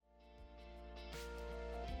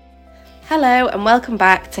Hello and welcome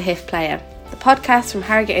back to HIF Player, the podcast from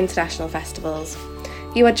Harrogate International Festivals.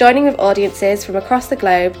 You are joining with audiences from across the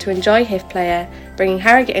globe to enjoy HIF Player, bringing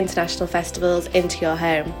Harrogate International Festivals into your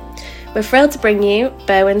home. We're thrilled to bring you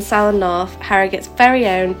Berwyn Salon North, Harrogate's very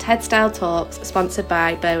own TED-style talks sponsored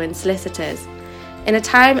by Berwyn Solicitors. In a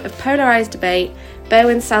time of polarised debate,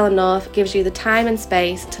 Berwyn Salon North gives you the time and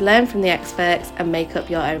space to learn from the experts and make up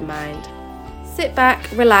your own mind. Sit back,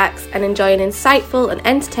 relax and enjoy an insightful and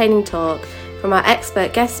entertaining talk from our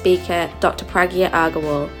expert guest speaker, Dr. Pragya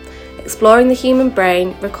Agarwal, exploring the human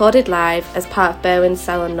brain, recorded live as part of Berwyn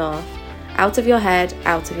Salon North. Out of your head,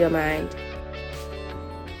 out of your mind.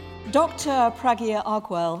 Dr. Pragya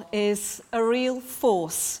Agarwal is a real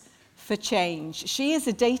force for change. She is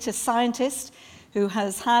a data scientist who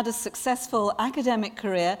has had a successful academic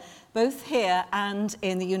career both here and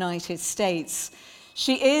in the United States.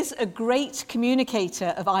 She is a great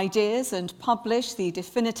communicator of ideas and published the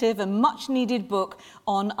definitive and much-needed book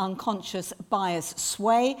on unconscious bias,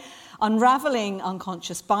 Sway, Unraveling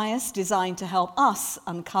Unconscious Bias, designed to help us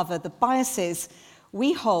uncover the biases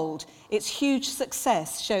we hold. Its huge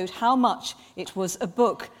success showed how much it was a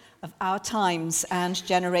book of our times and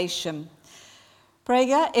generation.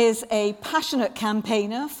 Pragya is a passionate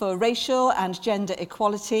campaigner for racial and gender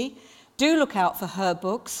equality. Do look out for her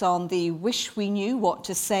books on the Wish We Knew What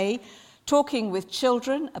to Say, Talking with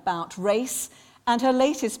Children about Race, and her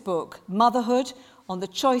latest book, Motherhood, on the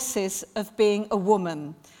choices of being a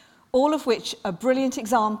woman, all of which are brilliant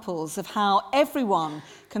examples of how everyone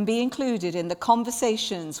can be included in the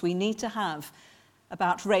conversations we need to have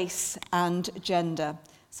about race and gender.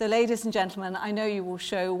 So, ladies and gentlemen, I know you will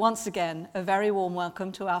show once again a very warm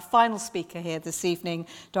welcome to our final speaker here this evening,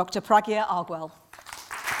 Dr. Pragya Agarwal.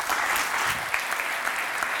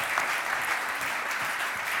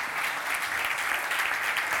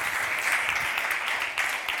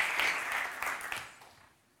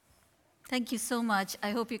 Thank you so much.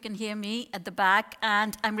 I hope you can hear me at the back,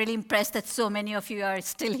 and I'm really impressed that so many of you are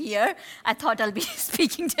still here. I thought I'll be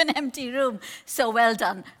speaking to an empty room, so well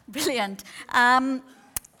done. Brilliant.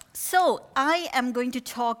 So I am going to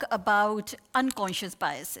talk about unconscious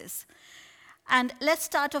biases. And let's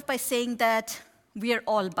start off by saying that we are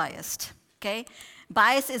all biased, okay?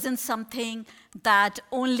 Bias isn't something that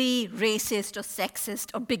only racist or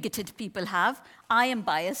sexist or bigoted people have. I am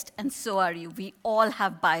biased, and so are you. We all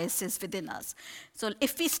have biases within us. So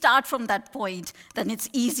if we start from that point, then it's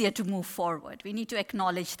easier to move forward. We need to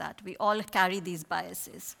acknowledge that. We all carry these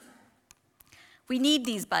biases. We need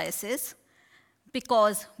these biases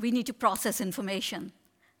because we need to process information.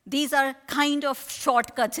 These are kind of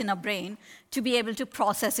shortcuts in our brain to be able to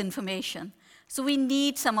process information. So we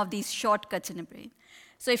need some of these shortcuts in our brain.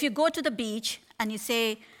 So if you go to the beach and you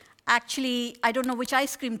say, actually, I don't know which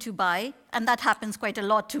ice cream to buy, and that happens quite a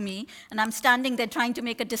lot to me, and I'm standing there trying to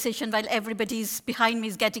make a decision while everybody's behind me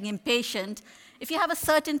is getting impatient. If you have a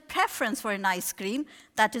certain preference for an ice cream,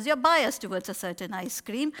 that is your bias towards a certain ice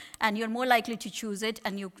cream, and you're more likely to choose it,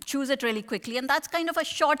 and you choose it really quickly, and that's kind of a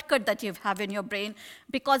shortcut that you have in your brain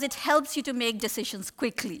because it helps you to make decisions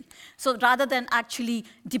quickly. So rather than actually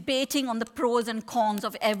debating on the pros and cons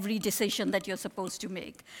of every decision that you're supposed to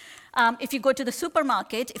make. If you go to the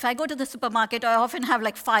supermarket, if I go to the supermarket, I often have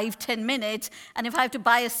like 5-10 minutes, and if I have to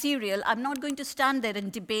buy a cereal, I'm not going to stand there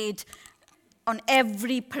and debate on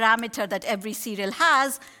every parameter that every cereal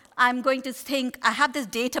has. I'm going to think, I have this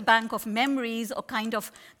data bank of memories or kind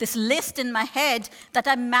of this list in my head that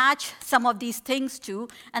I match some of these things to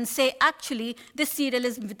and say, actually, this cereal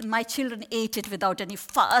is, my children ate it without any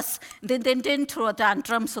fuss. They didn't throw a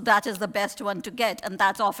tantrum, so that is the best one to get. And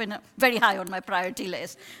that's often very high on my priority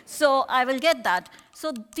list. So I will get that.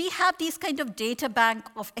 So we have these kind of data bank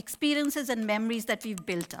of experiences and memories that we've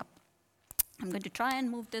built up. I'm going to try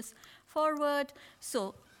and move this forward.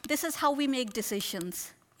 So this is how we make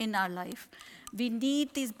decisions in our life. We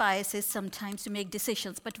need these biases sometimes to make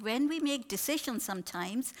decisions, but when we make decisions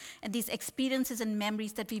sometimes, and these experiences and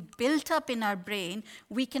memories that we built up in our brain,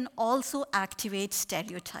 we can also activate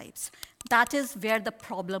stereotypes. That is where the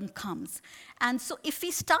problem comes. And so if we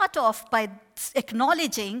start off by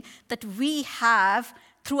acknowledging that we have,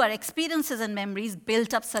 through our experiences and memories,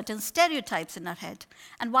 built up certain stereotypes in our head.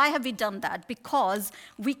 And why have we done that? Because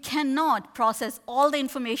we cannot process all the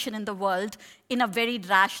information in the world in a very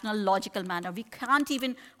rational, logical manner. We can't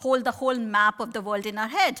even hold the whole map of the world in our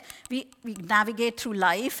head. We navigate through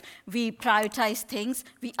life, we prioritize things,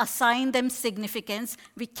 we assign them significance,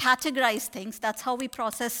 we categorize things. That's how we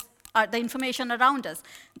process the information around us.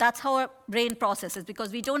 That's how our brain processes,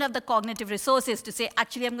 because we don't have the cognitive resources to say,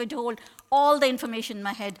 actually, I'm going to hold all the information in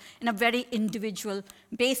my head in a very individual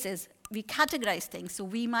basis. we categorize things. So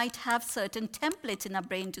we might have certain templates in our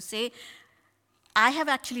brain to say, I have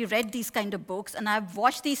actually read these kind of books, and I've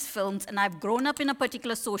watched these films, and I've grown up in a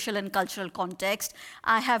particular social and cultural context.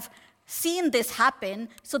 I have seen this happen,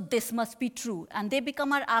 so this must be true. And they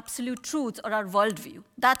become our absolute truths or our worldview.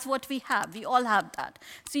 That's what we have. We all have that.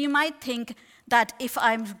 So you might think that if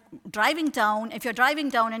you're driving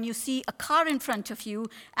down and you see a car in front of you,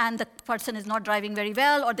 and the person is not driving very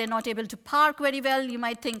well, or they're not able to park very well, you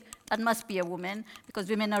might think, that must be a woman, because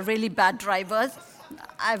women are really bad drivers.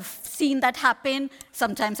 I've seen that happen.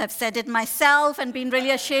 Sometimes I've said it myself and been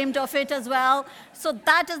really ashamed of it as well. So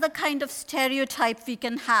that is the kind of stereotype we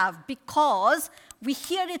can have, because we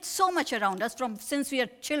hear it so much around us since we are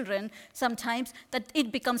children sometimes that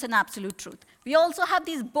it becomes an absolute truth. We also have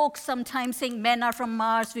these books sometimes saying men are from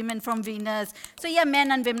Mars, women from Venus. So yeah,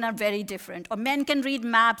 men and women are very different. Or men can read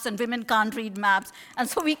maps and women can't read maps. And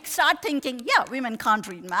so we start thinking, yeah, women can't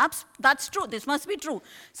read maps. That's true. This must be true.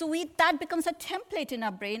 So that becomes a template in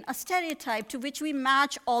our brain, a stereotype to which we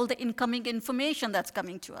match all the incoming information that's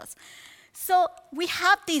coming to us. So we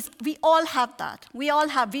all have that. We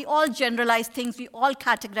all generalize things, we all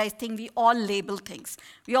categorize things, we all label things.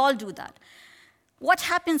 We all do that. What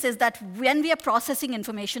happens is that when we are processing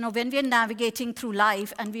information or when we are navigating through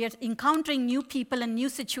life and we are encountering new people and new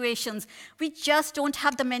situations, we just don't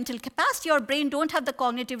have the mental capacity. Our brain don't have the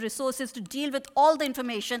cognitive resources to deal with all the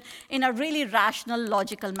information in a really rational,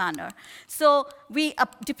 logical manner. So we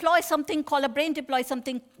deploy something called a brain deploys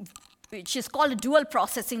something which is called a dual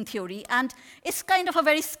processing theory, and it's kind of a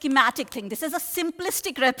very schematic thing. This is a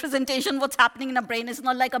simplistic representation of what's happening in a brain. It's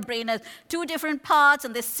not like a brain has two different parts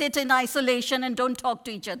and they sit in isolation and don't talk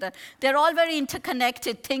to each other. They're all very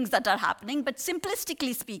interconnected things that are happening, but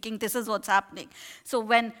simplistically speaking, this is what's happening. So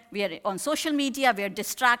when we are on social media, we are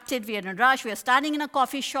distracted, we are in a rush, we are standing in a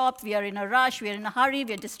coffee shop, we are in a rush, we are in a hurry,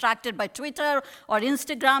 we are distracted by Twitter or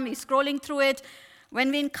Instagram, we're scrolling through it. When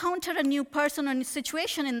we encounter a new person or a new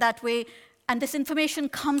situation in that way, and this information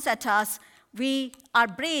comes at us, our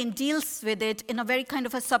brain deals with it in a very kind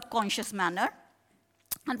of a subconscious manner.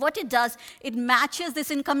 And what it does, it matches this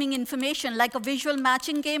incoming information like a visual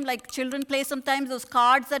matching game, like children play sometimes, those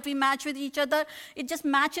cards that we match with each other. It just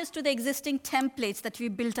matches to the existing templates that we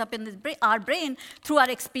built up in our brain through our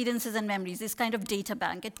experiences and memories, this kind of data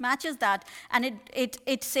bank. It matches that, and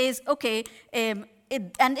it says, okay,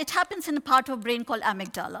 and it happens in a part of the brain called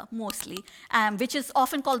amygdala, mostly, which is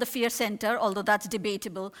often called the fear center, although that's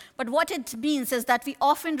debatable. But what it means is that we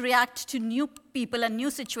often react to new people and new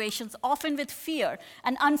situations, often with fear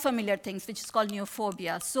and unfamiliar things, which is called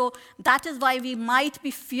neophobia. So that is why we might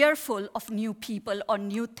be fearful of new people or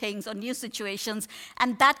new things or new situations,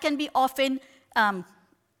 and that can be often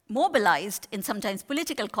mobilized in sometimes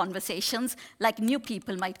political conversations, like new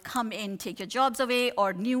people might come in, take your jobs away,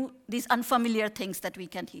 or these unfamiliar things that we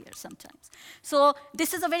can hear sometimes. So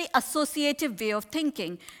this is a very associative way of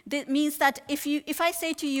thinking. That means that if I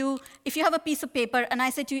say to you, if you have a piece of paper and I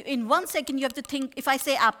say to you, in 1 second you have to think, if I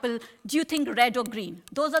say apple, do you think red or green?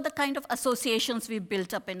 Those are the kind of associations we've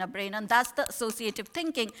built up in our brain, and that's the associative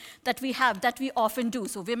thinking that we have, that we often do.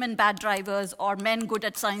 So women bad drivers, or men good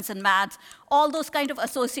at science and maths, all those kind of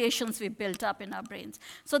associations we built up in our brains.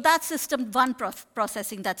 So that's system one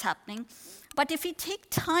processing that's happening. But if we take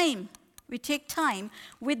time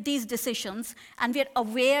with these decisions, and we're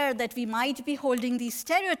aware that we might be holding these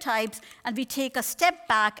stereotypes, and we take a step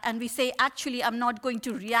back and we say, actually, I'm not going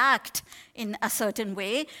to react in a certain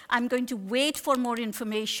way, I'm going to wait for more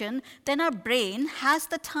information, then our brain has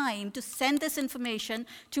the time to send this information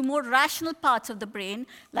to more rational parts of the brain,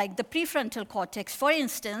 like the prefrontal cortex, for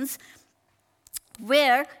instance,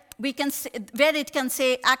 where it can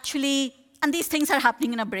say, actually, and these things are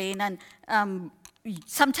happening in our brain, and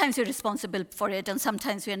sometimes we're responsible for it, and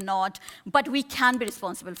sometimes we're not, but we can be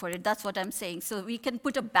responsible for it. That's what I'm saying. So we can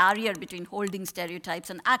put a barrier between holding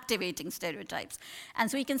stereotypes and activating stereotypes.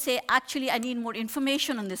 And so we can say, actually, I need more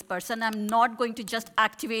information on this person. I'm not going to just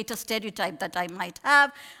activate a stereotype that I might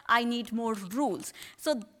have. I need more rules.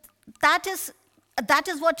 So that is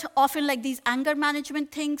what often, like these anger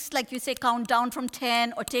management things, like you say, count down from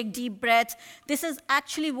 10 or take deep breaths. This is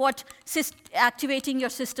actually what activating your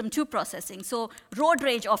system 2 processing. So road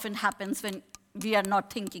rage often happens when we are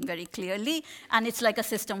not thinking very clearly, and it's like a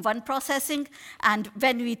system 1 processing. And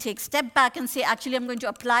when we take step back and say, actually, I'm going to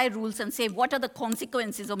apply rules and say, what are the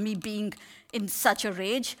consequences of me being in such a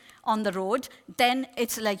rage on the road, then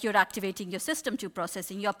it's like you're activating your system 2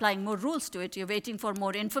 processing. You're applying more rules to it. You're waiting for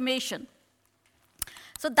more information.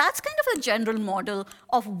 So that's kind of a general model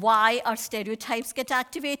of why our stereotypes get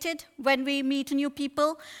activated when we meet new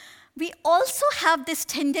people. We also have this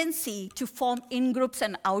tendency to form in-groups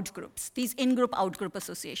and out-groups, these in-group, out-group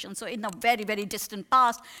associations. So in a very, very distant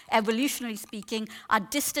past, evolutionarily speaking, our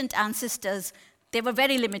distant ancestors, they were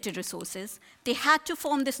very limited resources. They had to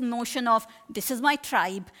form this notion of, this is my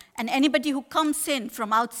tribe, and anybody who comes in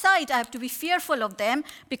from outside, I have to be fearful of them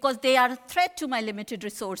because they are a threat to my limited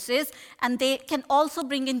resources, and they can also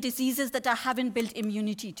bring in diseases that I haven't built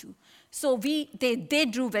immunity to. So they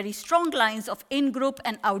drew very strong lines of in-group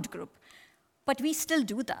and out-group. But we still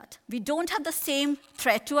do that. We don't have the same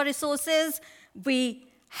threat to our resources. We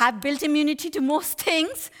have built immunity to most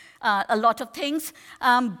things, a lot of things,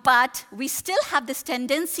 but we still have this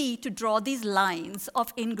tendency to draw these lines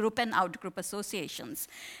of in-group and out-group associations.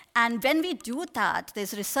 And when we do that,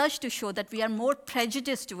 there's research to show that we are more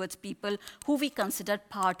prejudiced towards people who we consider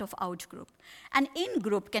part of out-group. And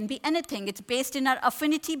in-group can be anything. It's based in our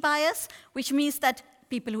affinity bias, which means that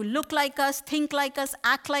people who look like us, think like us,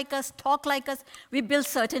 act like us, talk like us, we build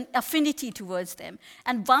certain affinity towards them.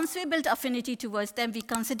 And once we build affinity towards them, we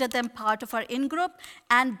consider them part of our in-group,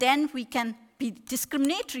 and then we can be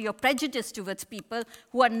discriminatory or prejudiced towards people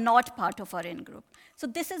who are not part of our in-group. So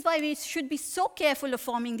this is why we should be so careful of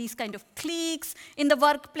forming these kind of cliques in the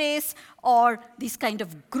workplace or these kind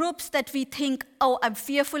of groups that we think, oh, I'm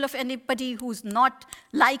fearful of anybody who's not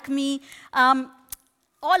like me.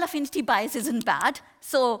 All affinity bias isn't bad.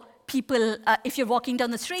 So people, if you're walking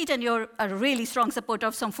down the street and you're a really strong supporter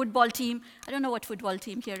of some football team, I don't know what football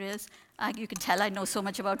team here is. You can tell I know so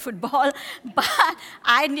much about football, but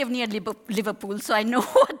I live near Liverpool, so I know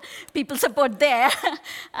what people support there.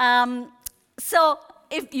 So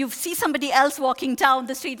if you see somebody else walking down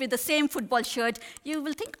the street with the same football shirt, you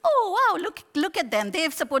will think, oh, wow, look at them. They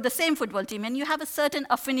support the same football team, and you have a certain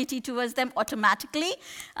affinity towards them automatically.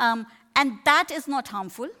 And that is not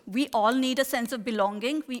harmful. We all need a sense of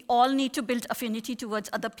belonging. We all need to build affinity towards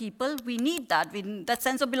other people. We need that. That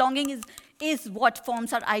sense of belonging is what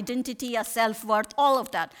forms our identity, our self-worth, all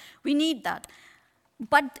of that. We need that.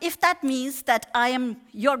 But if that means that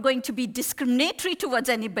you're going to be discriminatory towards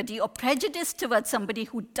anybody or prejudiced towards somebody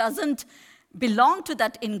who doesn't belong to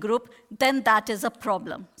that in-group, then that is a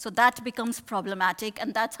problem. So that becomes problematic,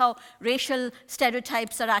 and that's how racial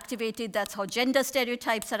stereotypes are activated, that's how gender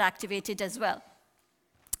stereotypes are activated as well.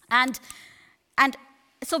 And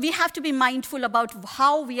so we have to be mindful about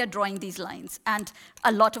how we are drawing these lines, and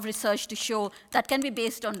a lot of research to show that can be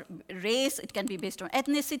based on race, it can be based on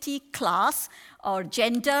ethnicity, class, or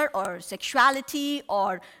gender, or sexuality,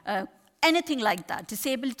 or anything like that,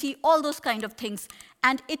 disability, all those kind of things.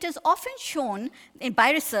 And it is often shown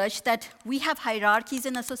by research that we have hierarchies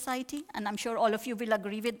in a society, and I'm sure all of you will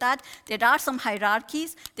agree with that. There are some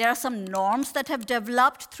hierarchies, there are some norms that have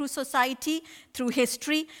developed through society, through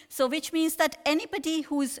history, so which means that anybody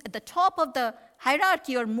who's at the top of the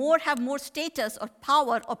hierarchy or have more status or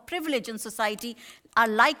power or privilege in society are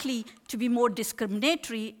likely to be more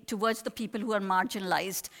discriminatory towards the people who are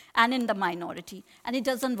marginalized and in the minority. And it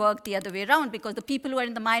doesn't work the other way around, because the people who are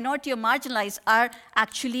in the minority or marginalized are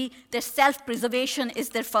actually, their self-preservation is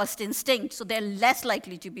their first instinct, so they're less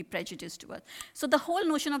likely to be prejudiced towards. So the whole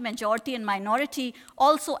notion of majority and minority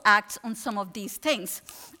also acts on some of these things.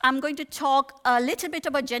 I'm going to talk a little bit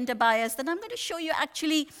about gender bias, then I'm going to show you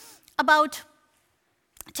actually about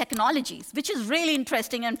technologies, which is really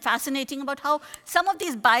interesting and fascinating about how some of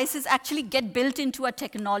these biases actually get built into our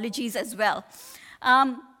technologies as well.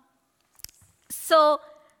 So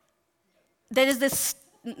there is this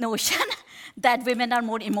notion that women are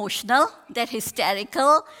more emotional, they're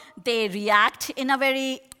hysterical, they react in a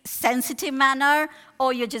very sensitive manner,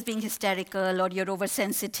 or you're just being hysterical, or you're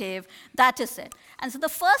oversensitive. That is it. And so the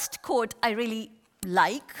first quote I really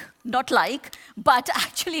but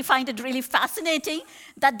actually find it really fascinating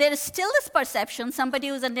that there is still this perception, somebody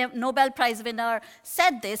who's a Nobel Prize winner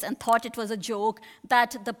said this and thought it was a joke,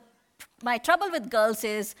 that my trouble with girls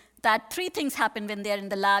is that 3 things happen when they're in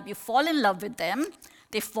the lab. You fall in love with them,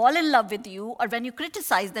 they fall in love with you, or when you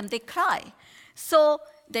criticize them, they cry. So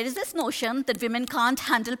there is this notion that women can't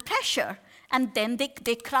handle pressure, and then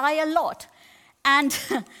they cry a lot. And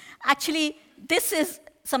actually, this is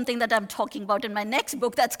something that I'm talking about in my next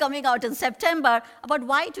book that's coming out in September, about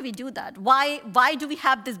why do we do that? Why do we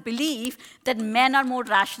have this belief that men are more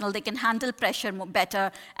rational, they can handle pressure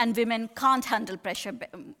better, and women can't handle pressure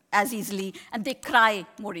as easily, and they cry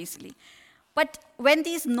more easily? But when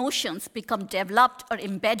these notions become developed or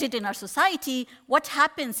embedded in our society, what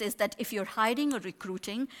happens is that if you're hiring or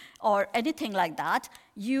recruiting or anything like that,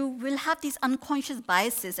 you will have these unconscious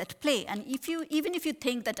biases at play. And even if you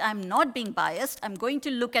think that I'm not being biased, I'm going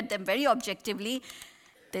to look at them very objectively,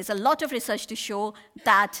 there's a lot of research to show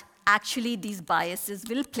that actually these biases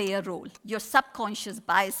will play a role. Your subconscious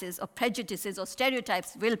biases or prejudices or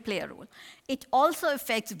stereotypes will play a role. It also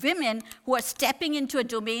affects women who are stepping into a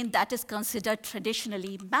domain that is considered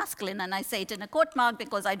traditionally masculine. And I say it in a quote mark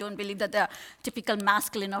because I don't believe that there are typical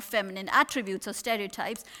masculine or feminine attributes or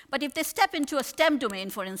stereotypes. But if they step into a STEM domain,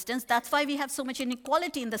 for instance, that's why we have so much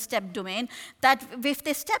inequality in the STEM domain, that if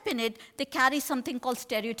they step in it, they carry something called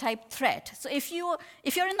stereotype threat. So if you're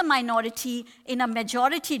in the minority, in a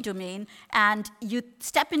majority domain, and you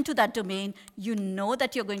step into that domain, you know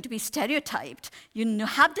that you're going to be stereotyped. You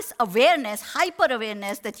have this awareness,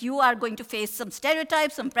 hyper-awareness, that you are going to face some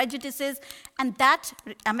stereotypes, some prejudices, and that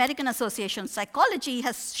American Association of Psychology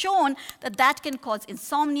has shown that that can cause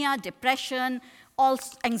insomnia, depression,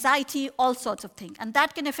 anxiety, all sorts of things. And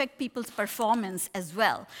that can affect people's performance as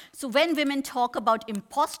well. So when women talk about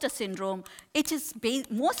imposter syndrome, it is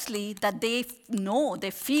mostly that they know,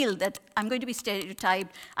 they feel that I'm going to be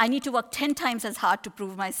stereotyped, I need to work 10 times as hard to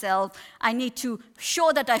prove myself, I need to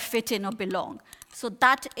show that I fit in or belong. So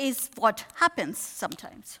that is what happens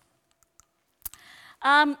sometimes.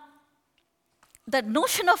 The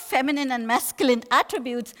notion of feminine and masculine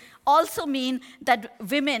attributes also mean that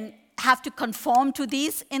women have to conform to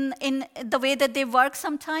these in the way that they work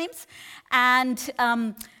sometimes. And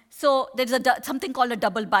so there's something called a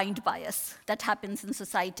double bind bias that happens in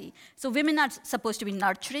society. So women are supposed to be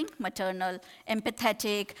nurturing, maternal,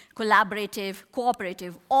 empathetic, collaborative,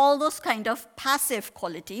 cooperative. All those kind of passive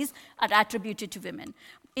qualities are attributed to women.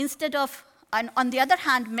 Instead of, and on the other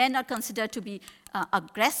hand, men are considered to be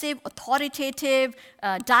aggressive, authoritative,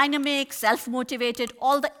 dynamic, self-motivated,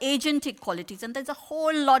 all the agentic qualities. And there's a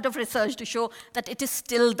whole lot of research to show that it is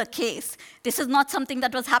still the case. This is not something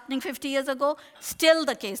that was happening 50 years ago. Still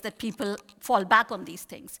the case that people fall back on these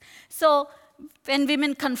things. So when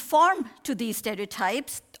women conform to these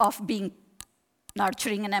stereotypes of being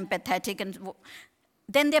nurturing and empathetic, and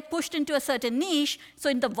then they're pushed into a certain niche. So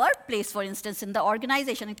in the workplace, for instance, in the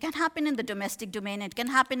organization, it can happen in the domestic domain, it can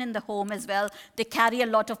happen in the home as well. They carry a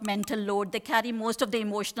lot of mental load, they carry most of the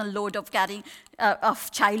emotional load of carrying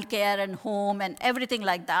of childcare and home and everything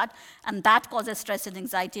like that. And that causes stress and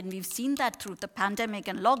anxiety. And we've seen that through the pandemic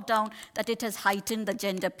and lockdown, that it has heightened the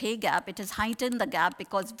gender pay gap. It has heightened the gap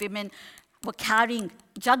because women were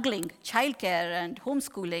juggling childcare and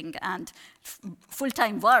homeschooling and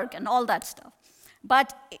full-time work and all that stuff.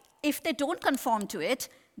 But if they don't conform to it,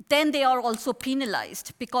 then they are also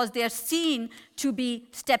penalized because they are seen to be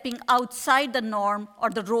stepping outside the norm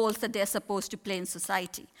or the roles that they're supposed to play in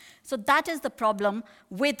society. So that is the problem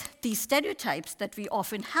with these stereotypes that we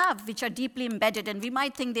often have, which are deeply embedded, and we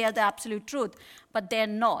might think they are the absolute truth, but they're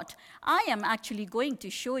not. I am actually going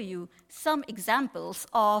to show you some examples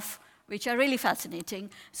of which are really fascinating.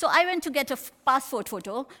 So I went to get a passport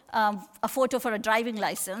photo, a photo for a driving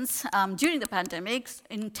license during the pandemic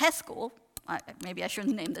in Tesco. Maybe I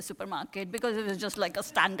shouldn't name the supermarket because it was just like a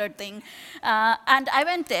standard thing. And I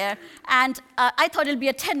went there, and I thought it'll be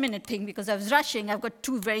a 10-minute thing because I was rushing. I've got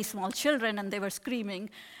 2 very small children, and they were screaming.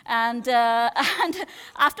 And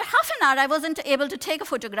after half an hour, I wasn't able to take a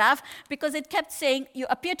photograph because it kept saying, you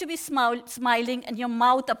appear to be smiling, and your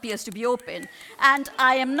mouth appears to be open. And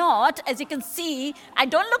I am not. As you can see, I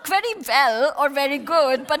don't look very well or very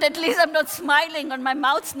good, but at least I'm not smiling, or my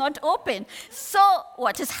mouth's not open. So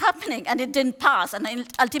what is happening? And it didn't pass. And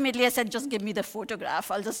ultimately, I said, just give me the photograph.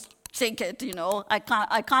 I'll just take it, you know. I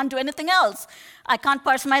can't do anything else. I can't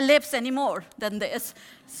purse my lips anymore than this.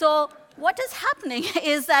 So what is happening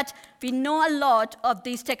is that we know a lot of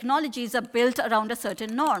these technologies are built around a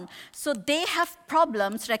certain norm. So they have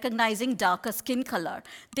problems recognizing darker skin color.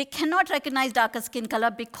 They cannot recognize darker skin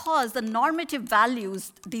color because the normative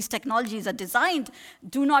values these technologies are designed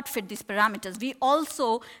do not fit these parameters. We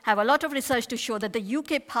also have a lot of research to show that the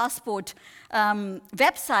UK passport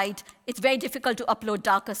website, it's very difficult to upload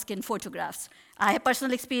darker skin photographs. I have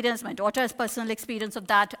personal experience, my daughter has personal experience of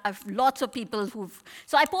that. I have lots of people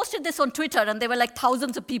so I posted this on Twitter, and there were like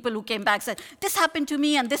thousands of people who came back and said, this happened to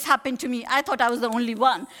me and this happened to me. I thought I was the only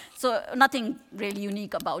one. So nothing really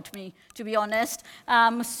unique about me, to be honest.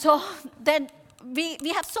 So then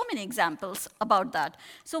we have so many examples about that.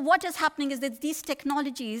 So what is happening is that these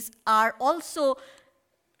technologies are also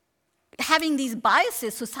having these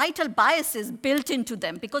biases, societal biases built into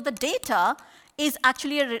them, because the data is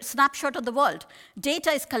actually a snapshot of the world. Data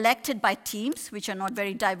is collected by teams, which are not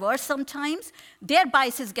very diverse sometimes. Their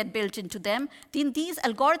biases get built into them. Then these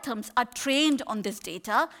algorithms are trained on this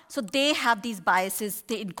data, so they have these biases.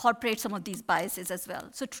 They incorporate some of these biases as well.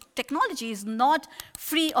 So technology is not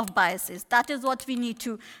free of biases. That is what we need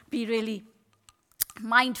to be really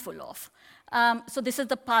mindful of. So this is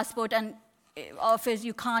the passport, and Office,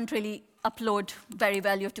 you can't really upload very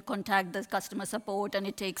well. You have to contact the customer support, and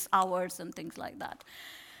it takes hours and things like that.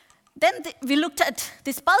 Then we looked at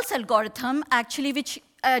this pulse algorithm, actually, which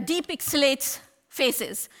depixelates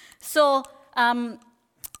faces. So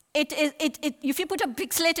if you put a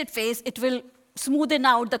pixelated face, it will smoothen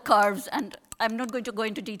out the curves, and I'm not going to go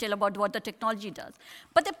into detail about what the technology does.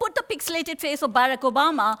 But they put the pixelated face of Barack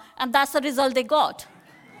Obama, and that's the result they got.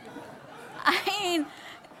 I mean,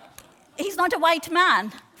 he's not a white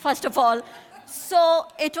man, first of all. So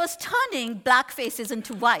it was turning black faces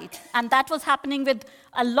into white. And that was happening with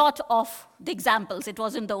a lot of the examples. It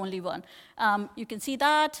wasn't the only one. You can see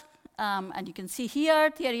that. And you can see here,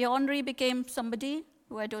 Thierry Henry became somebody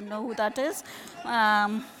who I don't know who that is.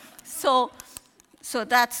 So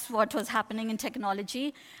that's what was happening in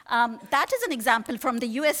technology. That is an example from the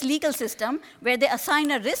US legal system where they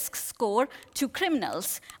assign a risk score to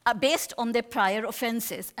criminals based on their prior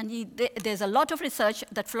offenses. And there's a lot of research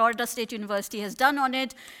that Florida State University has done on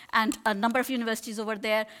it, and a number of universities over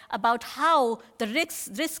there, about how the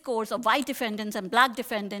risk scores of white defendants and black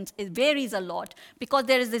defendants, it varies a lot, because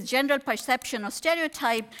there is this general perception or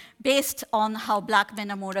stereotype based on how black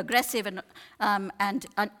men are more aggressive and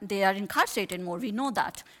they are incarcerated more. We know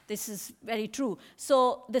that. This is very true.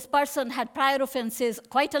 So this person had prior offenses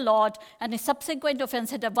quite a lot, and his subsequent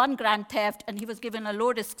offense had a 1 grand theft, and he was given a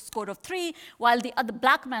low risk score of 3, while the other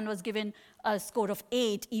black man was given a score of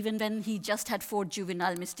 8, even when he just had 4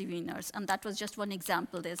 juvenile misdemeanors. And that was just one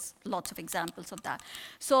example. There's lots of examples of that.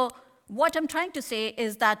 So what I'm trying to say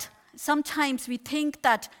is that sometimes we think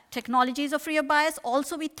that technology is a free of bias.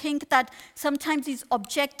 Also, we think that sometimes these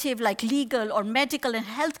objective, like legal or medical and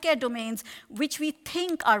healthcare domains, which we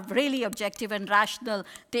think are really objective and rational,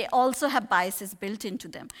 they also have biases built into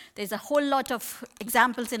them. There's a whole lot of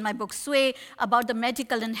examples in my book, Sway, about the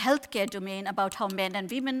medical and healthcare domain, about how men and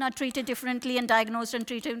women are treated differently and diagnosed and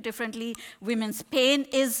treated differently. Women's pain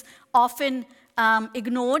is often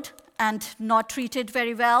ignored and not treated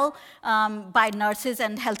very well by nurses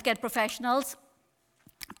and healthcare professionals.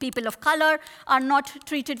 People of color are not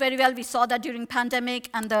treated very well. We saw that during pandemic,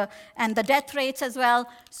 and the death rates as well.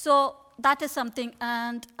 So that is something,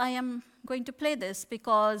 and I am going to play this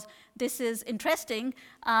because this is interesting.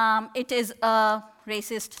 It is a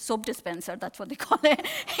racist soap dispenser, that's what they call it.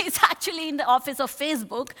 It's actually in the office of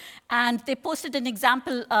Facebook, and they posted an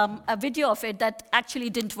example, a video of it that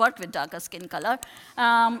actually didn't work with darker skin color.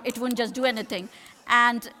 It wouldn't just do anything.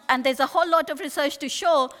 And there's a whole lot of research to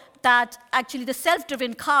show that actually the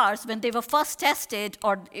self-driven cars, when they were first tested,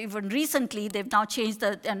 or even recently, they've now changed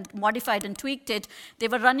and modified and tweaked it, they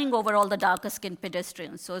were running over all the darker skinned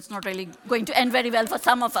pedestrians. So it's not really going to end very well for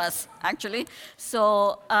some of us, actually.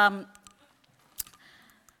 So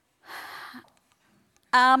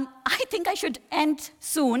I think I should end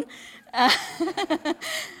soon.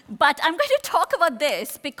 But I'm going to talk about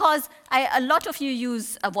this because a lot of you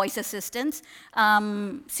use voice assistants,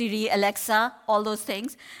 Siri, Alexa, all those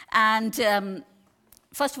things. And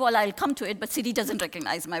first of all, I'll come to it, but Siri doesn't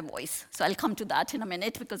recognize my voice. So I'll come to that in a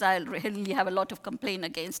minute because I'll really have a lot of complaint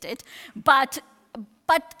against it. But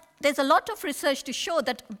there's a lot of research to show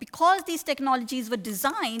that because these technologies were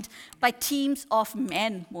designed by teams of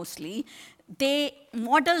men mostly, they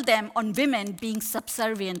model them on women being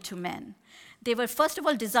subservient to men. They were, first of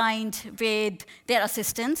all, designed with their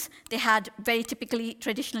assistants. They had very typically,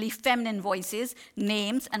 traditionally feminine voices,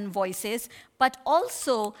 names and voices, but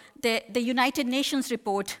also the United Nations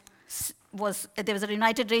report there was a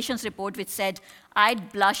United Nations report which said,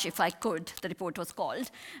 "I'd blush if I could," the report was called,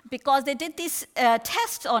 because they did these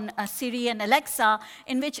tests on Siri and Alexa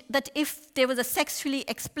in which that if there was a sexually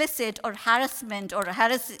explicit or harassment or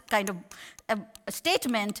a kind of a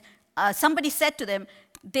statement, somebody said to them,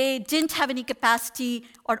 they didn't have any capacity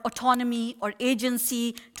or autonomy or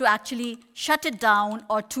agency to actually shut it down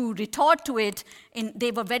or to retort to it.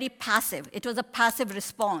 They were very passive. It was a passive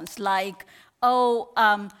response, like, oh,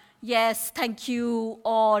 yes, thank you,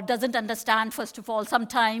 or doesn't understand, first of all,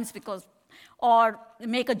 sometimes, or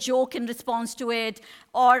make a joke in response to it,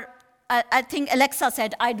 or I think Alexa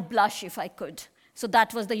said, "I'd blush if I could." So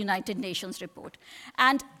that was the United Nations report.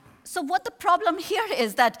 And so what the problem here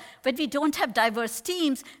is that when we don't have diverse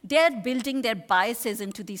teams, they're building their biases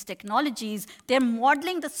into these technologies. They're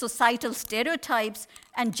modeling the societal stereotypes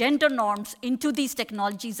and gender norms into these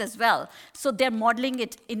technologies as well. So they're modeling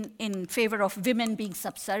it in favor of women being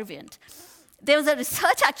subservient. There was a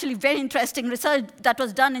research, actually very interesting research, that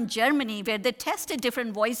was done in Germany where they tested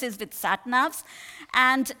different voices with sat-navs.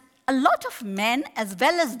 And a lot of men, as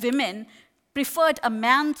well as women, preferred a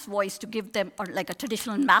man's voice to give them, or like a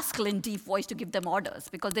traditional masculine deep voice to give them orders,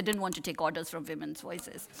 because they didn't want to take orders from women's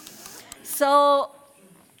voices.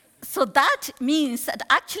 So that means that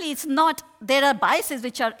actually it's not, there are biases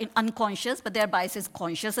which are unconscious, but there are biases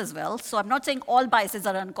conscious as well. So I'm not saying all biases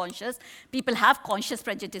are unconscious. People have conscious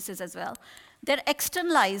prejudices as well. They're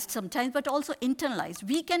externalized sometimes, but also internalized.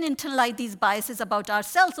 We can internalize these biases about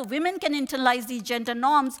ourselves. So women can internalize these gender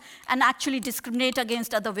norms and actually discriminate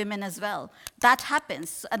against other women as well. That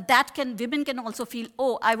happens. And women can also feel,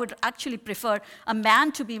 oh, I would actually prefer a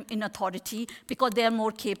man to be in authority because they are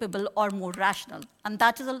more capable or more rational. And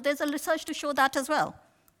there's a research to show that as well.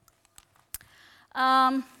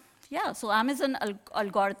 So Amazon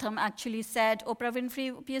algorithm actually said Oprah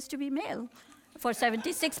Winfrey appears to be male for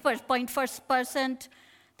 76.1%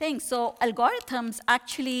 thing. So algorithms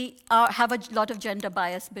actually have a lot of gender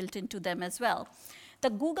bias built into them as well. The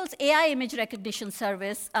Google's AI image recognition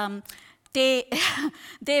service, they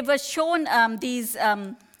were shown these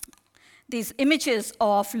images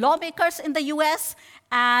of lawmakers in the US,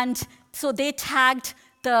 and so they tagged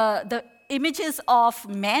the images of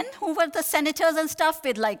men who were the senators and stuff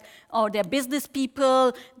with they're business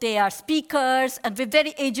people, they are speakers, and with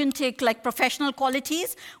very agentic, professional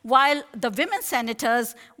qualities, while the women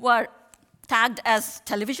senators were tagged as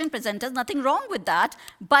television presenters. Nothing wrong with that,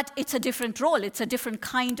 but it's a different role. It's a different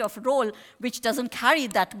kind of role which doesn't carry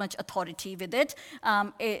that much authority with it.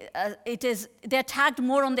 They're tagged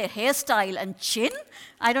more on their hairstyle and chin.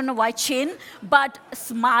 I don't know why chin, but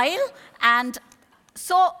smile and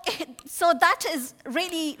So that is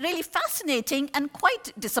really, really fascinating and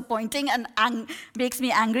quite disappointing and makes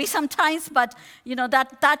me angry sometimes. But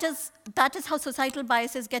that is how societal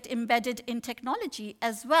biases get embedded in technology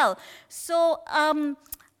as well. So I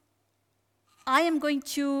am going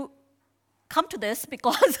to come to this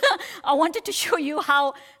because I wanted to show you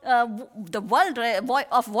how the world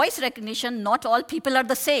of voice recognition, not all people are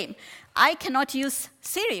the same. I cannot use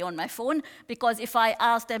Siri on my phone because if I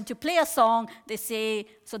ask them to play a song, they say,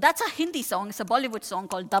 so that's a Hindi song, it's a Bollywood song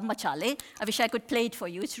called Dam Machale. I wish I could play it for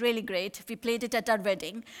you, it's really great. We played it at our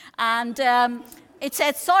wedding. And it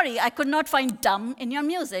said, sorry, I could not find Dam in your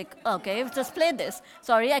music. Okay, just play this.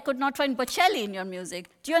 Sorry, I could not find Bocelli in your music.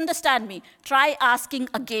 Do you understand me? Try asking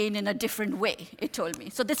again in a different way, it told me.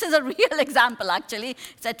 So this is a real example, actually.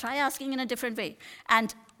 It said, try asking in a different way.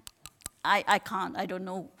 And I can't, I don't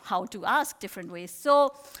know how to ask different ways.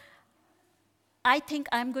 So I think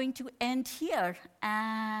I'm going to end here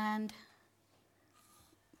and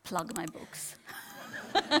plug my books.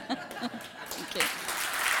 Okay.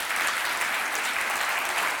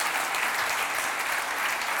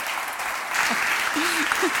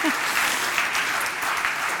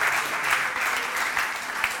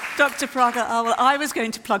 Dr. Praga, I was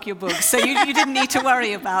going to plug your book, so you didn't need to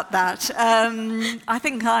worry about that. I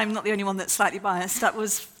think I'm not the only one that's slightly biased. That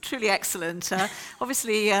was truly excellent.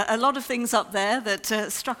 Obviously, a lot of things up there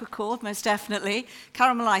that struck a chord, most definitely.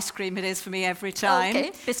 Caramel ice cream it is for me every time.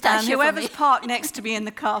 Okay, pistachio and whoever's parked next to me in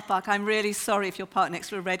the car park, I'm really sorry if you're parked next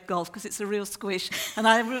to a red Golf, because it's a real squish. And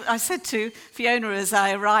I said to Fiona as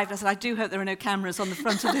I arrived, I said, I do hope there are no cameras on the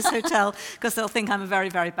front of this hotel, because they'll think I'm a very,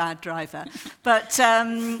 very bad driver. But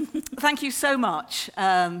thank you so much.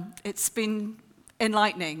 It's been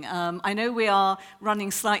enlightening. I know we are running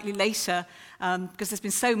slightly later because there's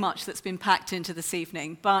been so much that's been packed into this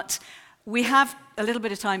evening, but we have a little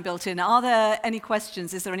bit of time built in. Are there any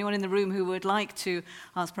questions? Is there anyone in the room who would like to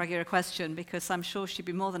ask Pragya a question? Because I'm sure she'd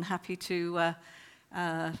be more than happy to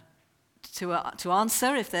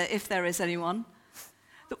answer if there is anyone.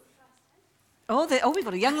 We've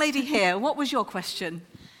got a young lady here. What was your question?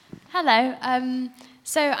 Hello.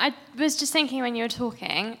 So I was just thinking when you were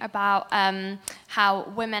talking about how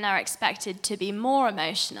women are expected to be more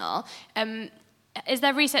emotional. Is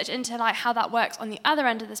there research into how that works on the other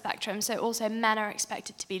end of the spectrum? So also men are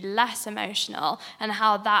expected to be less emotional, and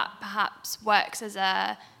how that perhaps works as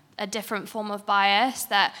a different form of bias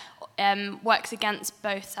that works against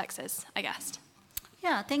both sexes, I guess.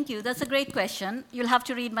 Yeah, thank you. That's a great question. You'll have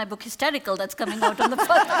to read my book, Hysterical, that's coming out on the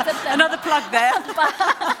 1st of September. Another plug there.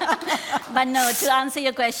 But no, to answer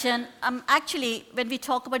your question, actually, when we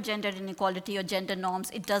talk about gender inequality or gender norms,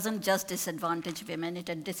 it doesn't just disadvantage women,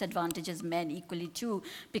 it disadvantages men equally too,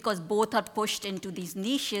 because both are pushed into these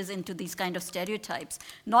niches, into these kind of stereotypes.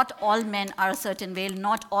 Not all men are a certain way,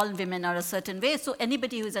 not all women are a certain way, so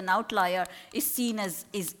anybody who is an outlier is seen as,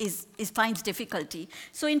 finds difficulty.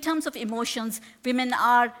 So in terms of emotions, women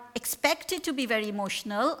are expected to be very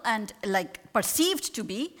emotional and perceived to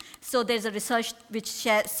be. So there's a research which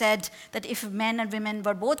said that if men and women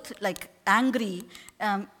were both angry,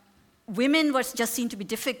 women were just seen to be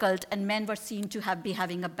difficult and men were seen to be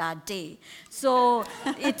having a bad day. So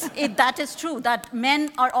that is true, that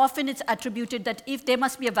men are often, it's attributed that if there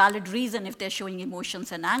must be a valid reason if they're showing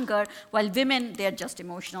emotions and anger, while women, they're just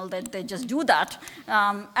emotional, they just do that.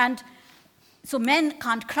 And so men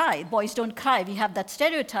can't cry, boys don't cry, we have that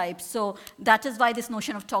stereotype. So that is why this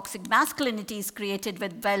notion of toxic masculinity is created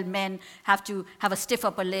while men have to have a stiff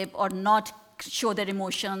upper lip or not show their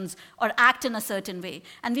emotions or act in a certain way.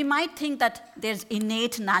 And we might think that there's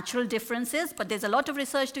innate natural differences, but there's a lot of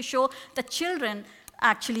research to show that children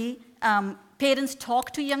actually, parents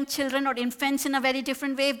talk to young children or infants in a very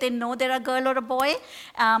different way if they know they're a girl or a boy.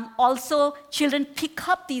 Also, children pick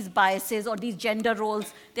up these biases or these gender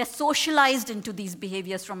roles. They're socialized into these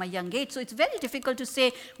behaviors from a young age. So it's very difficult to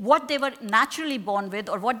say what they were naturally born with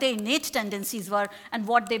or what their innate tendencies were and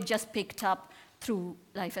what they've just picked up through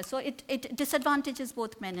life. So it disadvantages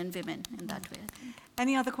both men and women in that way, I think.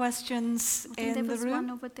 Any other questions in the room? There was one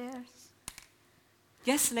over there.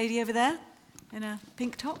 Yes, lady over there in a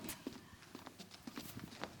pink top.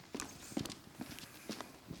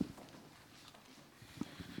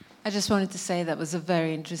 I just wanted to say that was a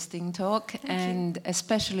very interesting talk, and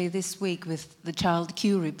especially this week with the Child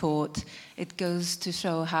Q report, it goes to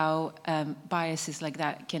show how biases like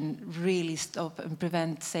that can really stop and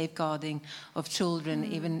prevent safeguarding of children,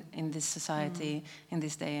 even in this society, in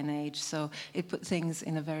this day and age. So it put things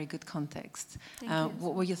in a very good context.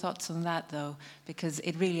 What were your thoughts on that, though? Because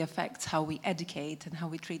it really affects how we educate and how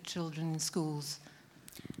we treat children in schools.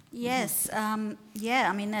 Yes, I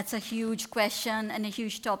mean, that's a huge question and a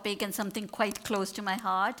huge topic and something quite close to my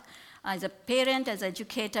heart. As a parent, as an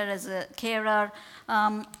educator, as a carer,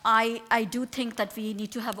 I do think that we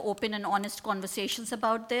need to have open and honest conversations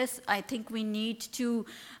about this. I think we need to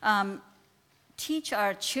teach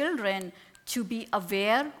our children to be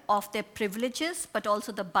aware of their privileges, but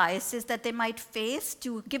also the biases that they might face,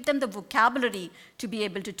 to give them the vocabulary to be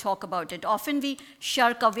able to talk about it. Often we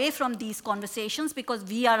shirk away from these conversations because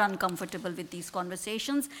we are uncomfortable with these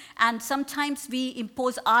conversations, and sometimes we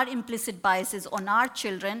impose our implicit biases on our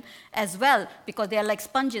children as well, because they are like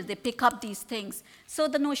sponges, they pick up these things. So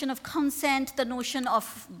the notion of consent, the notion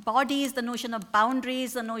of bodies, the notion of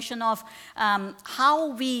boundaries, the notion of how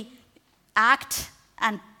we act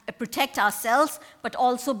and protect ourselves, but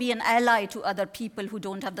also be an ally to other people who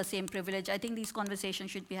don't have the same privilege. I think these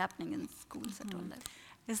conversations should be happening in schools at all levels.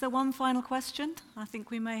 Is there one final question? I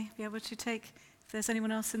think we may be able to take, if there's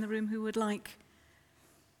anyone else in the room who would like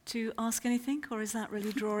to ask anything, or is that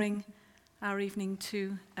really drawing our evening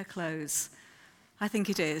to a close? I think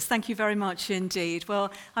it is. Thank you very much indeed.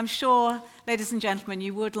 Well, I'm sure, ladies and gentlemen,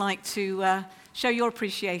 you would like to show your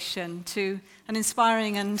appreciation to an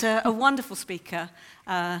inspiring and a wonderful speaker,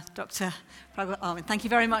 Dr. Pragwal Arvind. Thank you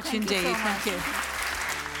very much indeed. Thank you.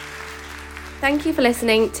 Thank you for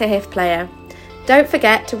listening to HIF Player. Don't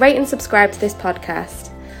forget to rate and subscribe to this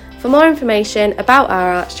podcast. For more information about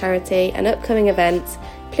our arts charity and upcoming events,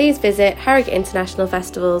 please visit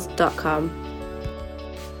harrogateinternationalfestivals.com.